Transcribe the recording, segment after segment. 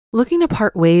Looking to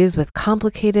part ways with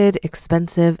complicated,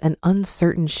 expensive, and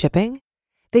uncertain shipping?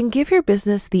 Then give your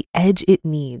business the edge it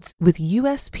needs with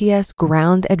USPS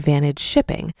Ground Advantage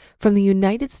shipping from the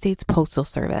United States Postal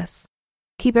Service.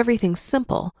 Keep everything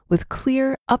simple with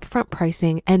clear, upfront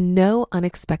pricing and no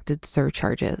unexpected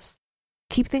surcharges.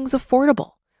 Keep things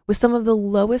affordable with some of the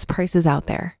lowest prices out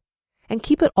there. And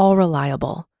keep it all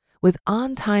reliable with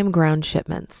on-time ground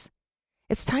shipments.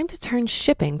 It's time to turn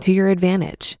shipping to your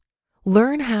advantage.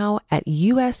 Learn how at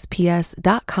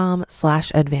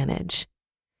USPS.com/advantage.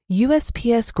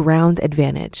 USPS Ground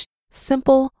Advantage.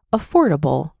 Simple,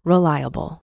 affordable,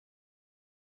 reliable.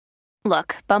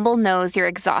 Look, Bumble knows you're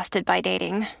exhausted by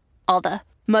dating. All the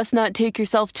must not take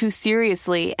yourself too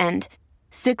seriously and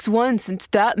 6'1" since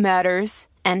that matters.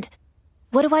 And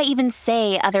what do I even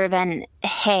say other than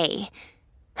hey?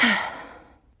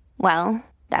 Well,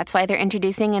 that's why they're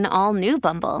introducing an all-new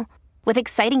Bumble. With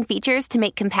exciting features to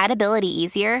make compatibility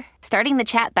easier, starting the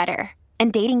chat better,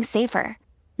 and dating safer.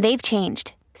 They've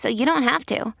changed, so you don't have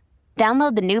to.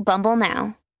 Download the new Bumble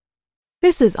now.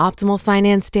 This is Optimal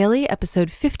Finance Daily,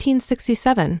 episode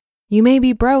 1567. You may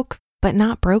be broke, but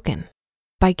not broken,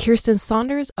 by Kirsten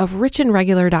Saunders of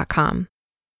richandregular.com.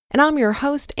 And I'm your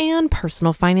host and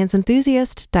personal finance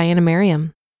enthusiast, Diana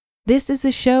Merriam. This is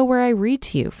the show where I read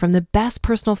to you from the best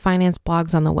personal finance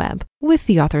blogs on the web, with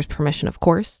the author's permission, of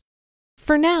course.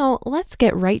 For now, let's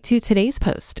get right to today's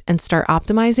post and start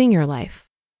optimizing your life.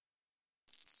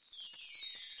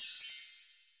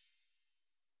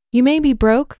 You may be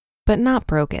broke, but not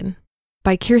broken,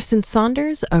 by Kirsten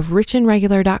Saunders of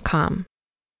richandregular.com.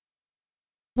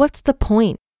 What's the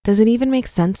point? Does it even make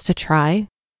sense to try?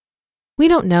 We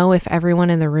don't know if everyone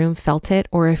in the room felt it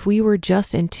or if we were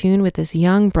just in tune with this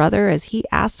young brother as he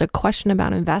asked a question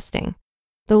about investing.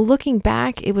 Though looking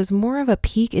back, it was more of a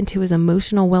peek into his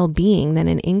emotional well-being than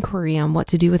an inquiry on what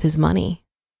to do with his money.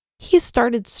 He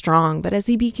started strong, but as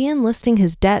he began listing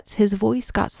his debts, his voice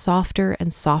got softer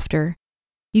and softer.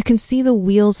 You can see the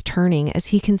wheels turning as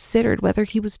he considered whether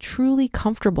he was truly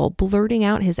comfortable blurting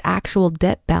out his actual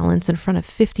debt balance in front of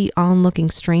 50 onlooking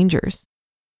strangers.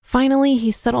 Finally, he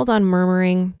settled on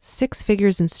murmuring 6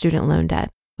 figures in student loan debt,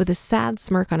 with a sad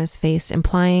smirk on his face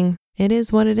implying, it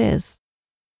is what it is.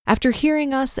 After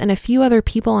hearing us and a few other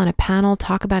people on a panel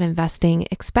talk about investing,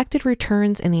 expected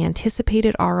returns, and the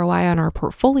anticipated ROI on our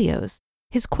portfolios,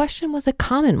 his question was a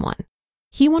common one.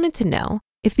 He wanted to know,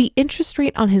 if the interest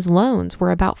rate on his loans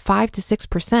were about 5 to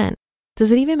 6%,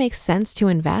 does it even make sense to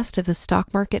invest if the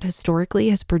stock market historically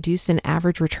has produced an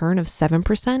average return of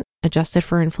 7% adjusted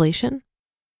for inflation?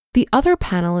 The other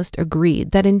panelists agreed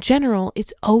that in general,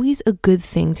 it's always a good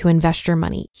thing to invest your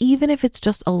money, even if it's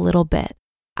just a little bit.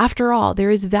 After all,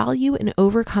 there is value in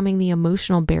overcoming the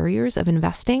emotional barriers of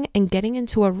investing and getting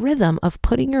into a rhythm of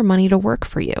putting your money to work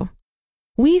for you.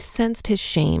 We sensed his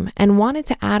shame and wanted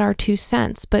to add our 2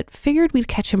 cents, but figured we'd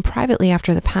catch him privately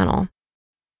after the panel.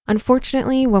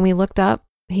 Unfortunately, when we looked up,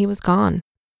 he was gone.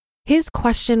 His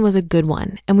question was a good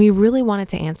one, and we really wanted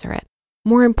to answer it.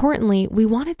 More importantly, we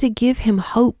wanted to give him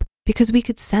hope because we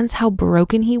could sense how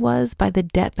broken he was by the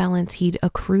debt balance he'd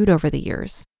accrued over the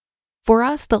years. For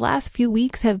us, the last few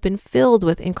weeks have been filled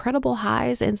with incredible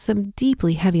highs and some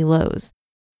deeply heavy lows.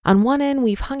 On one end,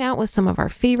 we've hung out with some of our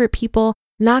favorite people,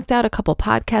 knocked out a couple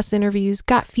podcast interviews,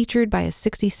 got featured by a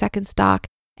 60-second stock,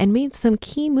 and made some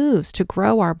key moves to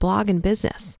grow our blog and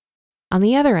business. On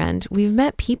the other end, we've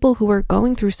met people who are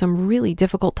going through some really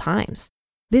difficult times.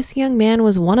 This young man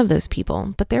was one of those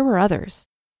people, but there were others.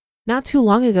 Not too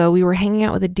long ago, we were hanging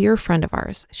out with a dear friend of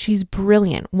ours. She's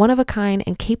brilliant, one of a kind,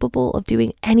 and capable of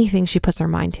doing anything she puts her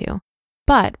mind to.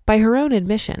 But by her own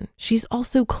admission, she's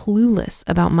also clueless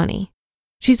about money.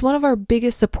 She's one of our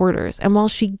biggest supporters, and while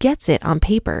she gets it on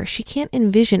paper, she can't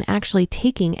envision actually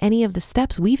taking any of the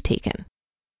steps we've taken.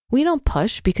 We don't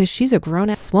push because she's a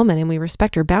grown-ass woman and we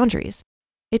respect her boundaries.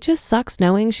 It just sucks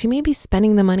knowing she may be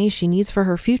spending the money she needs for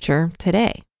her future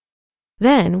today.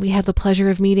 Then we had the pleasure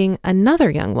of meeting another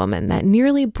young woman that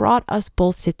nearly brought us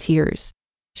both to tears.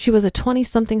 She was a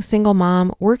 20-something single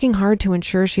mom working hard to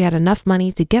ensure she had enough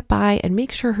money to get by and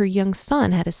make sure her young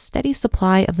son had a steady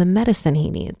supply of the medicine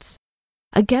he needs.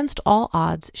 Against all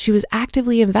odds, she was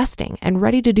actively investing and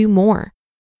ready to do more.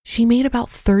 She made about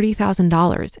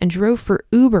 $30,000 and drove for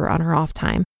Uber on her off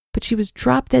time, but she was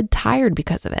drop dead tired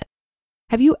because of it.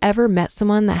 Have you ever met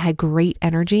someone that had great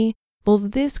energy? Well,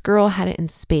 this girl had it in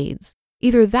spades.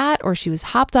 Either that or she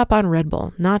was hopped up on Red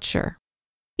Bull, not sure.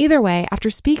 Either way, after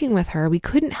speaking with her, we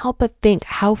couldn't help but think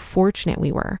how fortunate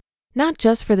we were, not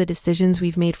just for the decisions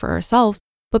we've made for ourselves,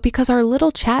 but because our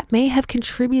little chat may have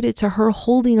contributed to her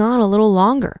holding on a little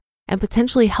longer and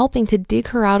potentially helping to dig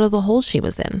her out of the hole she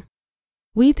was in.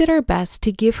 We did our best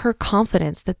to give her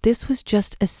confidence that this was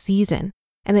just a season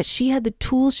and that she had the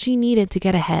tools she needed to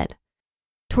get ahead.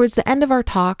 Towards the end of our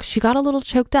talk, she got a little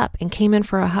choked up and came in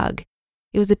for a hug.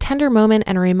 It was a tender moment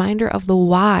and a reminder of the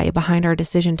why behind our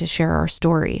decision to share our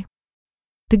story.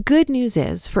 The good news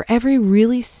is, for every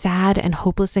really sad and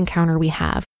hopeless encounter we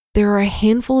have, there are a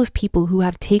handful of people who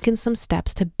have taken some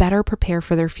steps to better prepare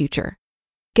for their future.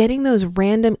 Getting those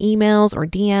random emails or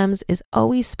DMs is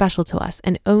always special to us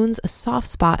and owns a soft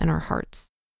spot in our hearts.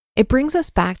 It brings us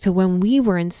back to when we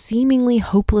were in seemingly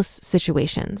hopeless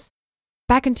situations.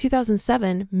 Back in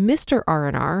 2007, Mr.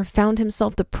 R&R found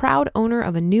himself the proud owner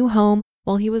of a new home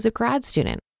while he was a grad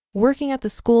student, working at the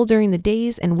school during the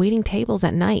days and waiting tables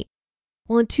at night.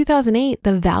 Well, in 2008,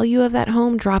 the value of that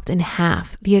home dropped in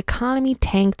half, the economy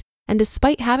tanked, and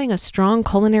despite having a strong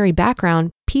culinary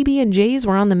background, PB&Js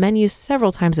were on the menu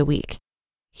several times a week.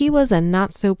 He was a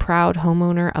not-so-proud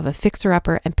homeowner of a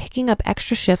fixer-upper and picking up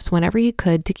extra shifts whenever he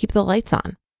could to keep the lights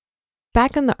on.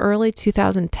 Back in the early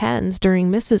 2010s, during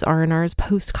Mrs. R&R's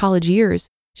post-college years,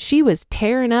 she was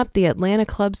tearing up the Atlanta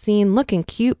club scene, looking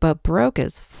cute but broke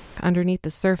as underneath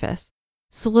the surface.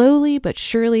 Slowly but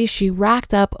surely, she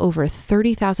racked up over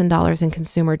 $30,000 in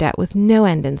consumer debt with no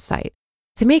end in sight.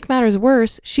 To make matters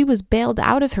worse, she was bailed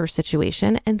out of her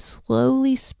situation and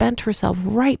slowly spent herself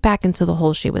right back into the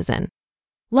hole she was in.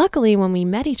 Luckily, when we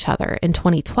met each other in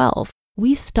 2012,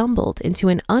 we stumbled into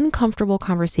an uncomfortable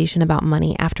conversation about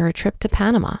money after a trip to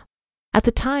Panama. At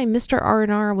the time, Mr.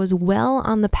 R&R was well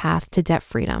on the path to debt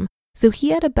freedom, so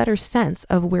he had a better sense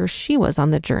of where she was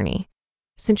on the journey.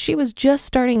 Since she was just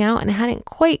starting out and hadn't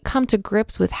quite come to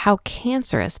grips with how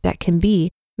cancerous debt can be,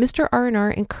 Mr.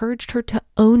 R&R encouraged her to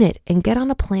own it and get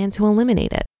on a plan to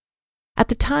eliminate it. At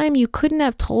the time, you couldn't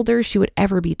have told her she would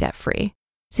ever be debt-free.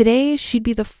 Today, she'd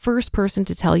be the first person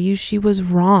to tell you she was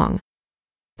wrong.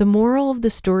 The moral of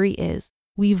the story is,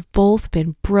 we've both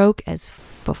been broke as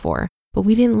before, but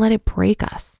we didn't let it break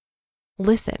us.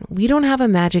 Listen, we don't have a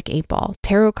magic 8-ball,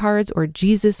 tarot cards, or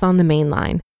Jesus on the main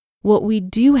line. What we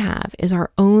do have is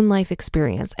our own life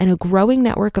experience and a growing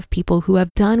network of people who have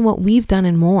done what we've done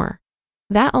and more.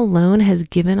 That alone has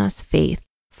given us faith,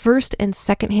 first and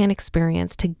secondhand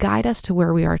experience to guide us to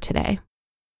where we are today.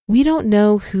 We don't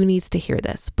know who needs to hear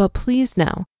this, but please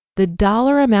know, the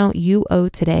dollar amount you owe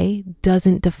today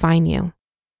doesn't define you.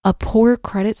 A poor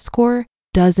credit score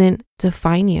doesn't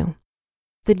define you.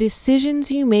 The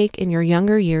decisions you make in your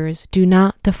younger years do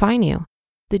not define you.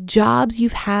 The jobs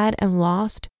you've had and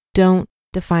lost don't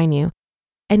define you.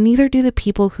 And neither do the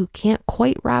people who can't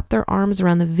quite wrap their arms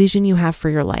around the vision you have for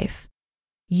your life.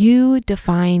 You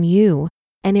define you.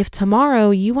 And if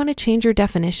tomorrow you want to change your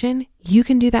definition, you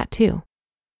can do that too.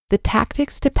 The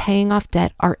tactics to paying off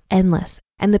debt are endless,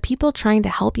 and the people trying to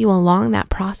help you along that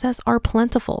process are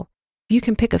plentiful. You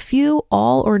can pick a few,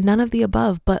 all or none of the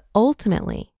above, but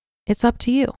ultimately, it's up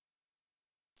to you.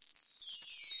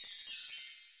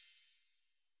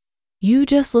 You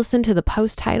just listened to the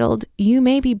post titled, "You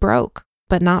May Be Broke,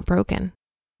 But Not Broken,"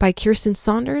 by Kirsten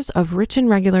Saunders of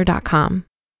richandregular.com.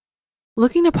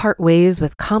 Looking to part ways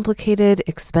with complicated,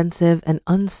 expensive, and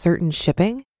uncertain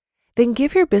shipping? Then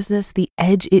give your business the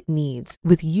edge it needs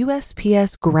with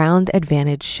USPS Ground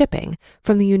Advantage shipping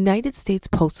from the United States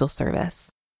Postal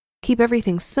Service. Keep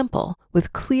everything simple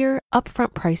with clear,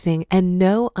 upfront pricing and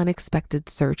no unexpected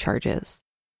surcharges.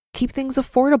 Keep things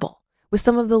affordable with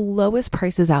some of the lowest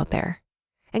prices out there.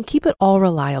 And keep it all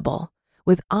reliable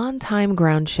with on-time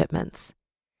ground shipments.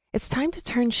 It's time to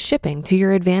turn shipping to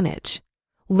your advantage.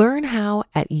 Learn how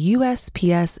at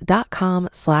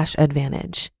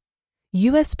USPS.com/advantage.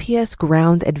 USPS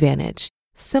Ground Advantage.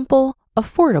 Simple,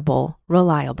 affordable,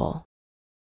 reliable.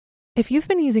 If you've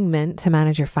been using Mint to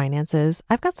manage your finances,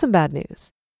 I've got some bad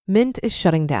news. Mint is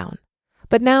shutting down.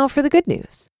 But now for the good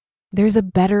news. There's a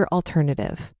better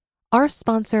alternative. Our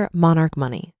sponsor, Monarch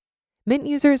Money. Mint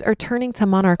users are turning to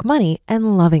Monarch Money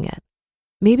and loving it.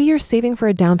 Maybe you're saving for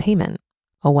a down payment,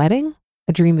 a wedding,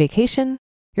 a dream vacation,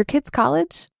 your kid's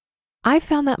college. I've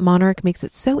found that Monarch makes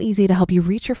it so easy to help you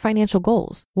reach your financial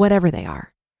goals, whatever they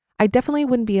are. I definitely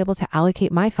wouldn't be able to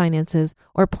allocate my finances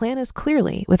or plan as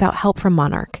clearly without help from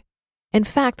Monarch. In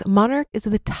fact, Monarch is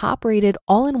the top-rated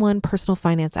all-in-one personal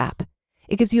finance app.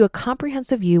 It gives you a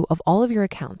comprehensive view of all of your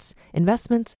accounts,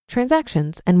 investments,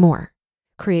 transactions, and more.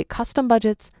 Create custom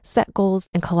budgets, set goals,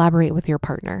 and collaborate with your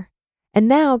partner. And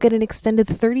now get an extended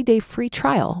 30-day free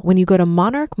trial when you go to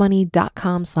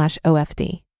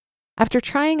monarchmoney.com/OFD. After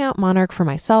trying out Monarch for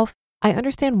myself, I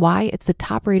understand why it's the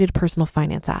top-rated personal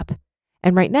finance app.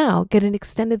 And right now, get an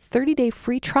extended 30-day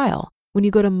free trial when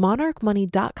you go to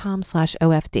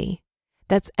monarchmoney.com/OFD.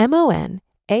 That's MONARCH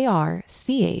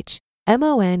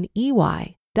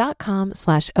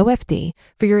money.com/OFD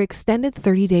for your extended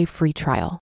 30-day free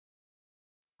trial.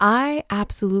 I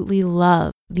absolutely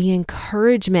love the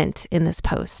encouragement in this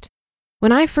post.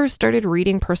 When I first started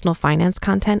reading personal finance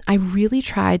content, I really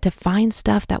tried to find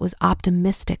stuff that was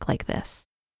optimistic like this.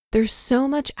 There's so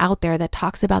much out there that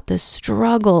talks about the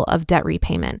struggle of debt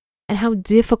repayment and how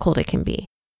difficult it can be,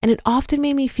 and it often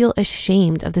made me feel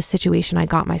ashamed of the situation I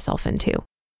got myself into.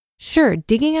 Sure,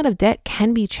 digging out of debt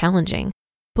can be challenging,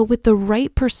 but with the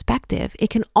right perspective, it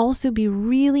can also be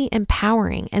really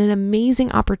empowering and an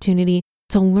amazing opportunity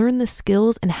to learn the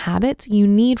skills and habits you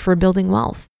need for building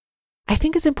wealth. I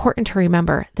think it's important to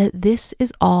remember that this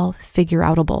is all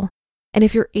figure-outable. And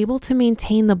if you're able to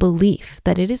maintain the belief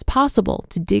that it is possible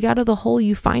to dig out of the hole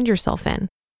you find yourself in,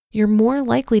 you're more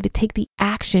likely to take the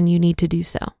action you need to do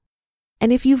so.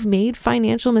 And if you've made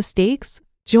financial mistakes,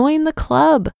 join the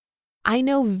club. I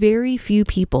know very few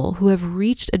people who have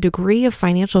reached a degree of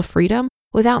financial freedom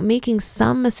without making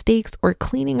some mistakes or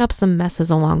cleaning up some messes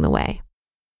along the way.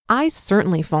 I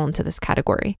certainly fall into this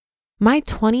category. My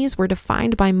 20s were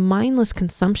defined by mindless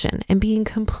consumption and being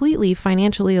completely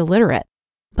financially illiterate,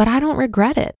 but I don't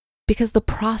regret it because the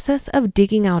process of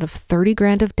digging out of 30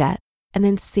 grand of debt and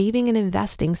then saving and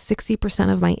investing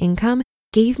 60% of my income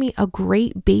gave me a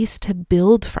great base to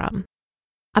build from.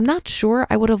 I'm not sure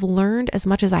I would have learned as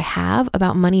much as I have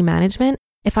about money management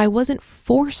if I wasn't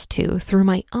forced to through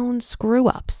my own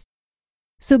screw-ups.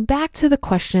 So back to the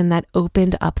question that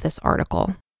opened up this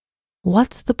article.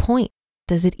 What's the point?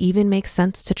 Does it even make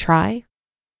sense to try?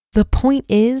 The point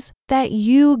is that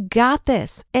you got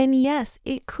this. And yes,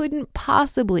 it couldn't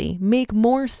possibly make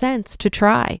more sense to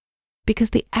try because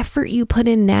the effort you put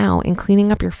in now in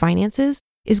cleaning up your finances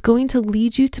is going to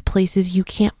lead you to places you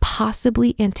can't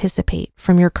possibly anticipate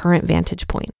from your current vantage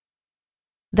point.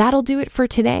 That'll do it for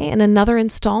today and another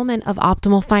installment of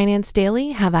Optimal Finance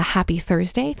Daily. Have a happy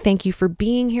Thursday. Thank you for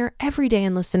being here every day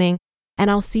and listening. And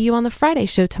I'll see you on the Friday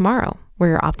show tomorrow,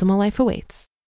 where your optimal life awaits.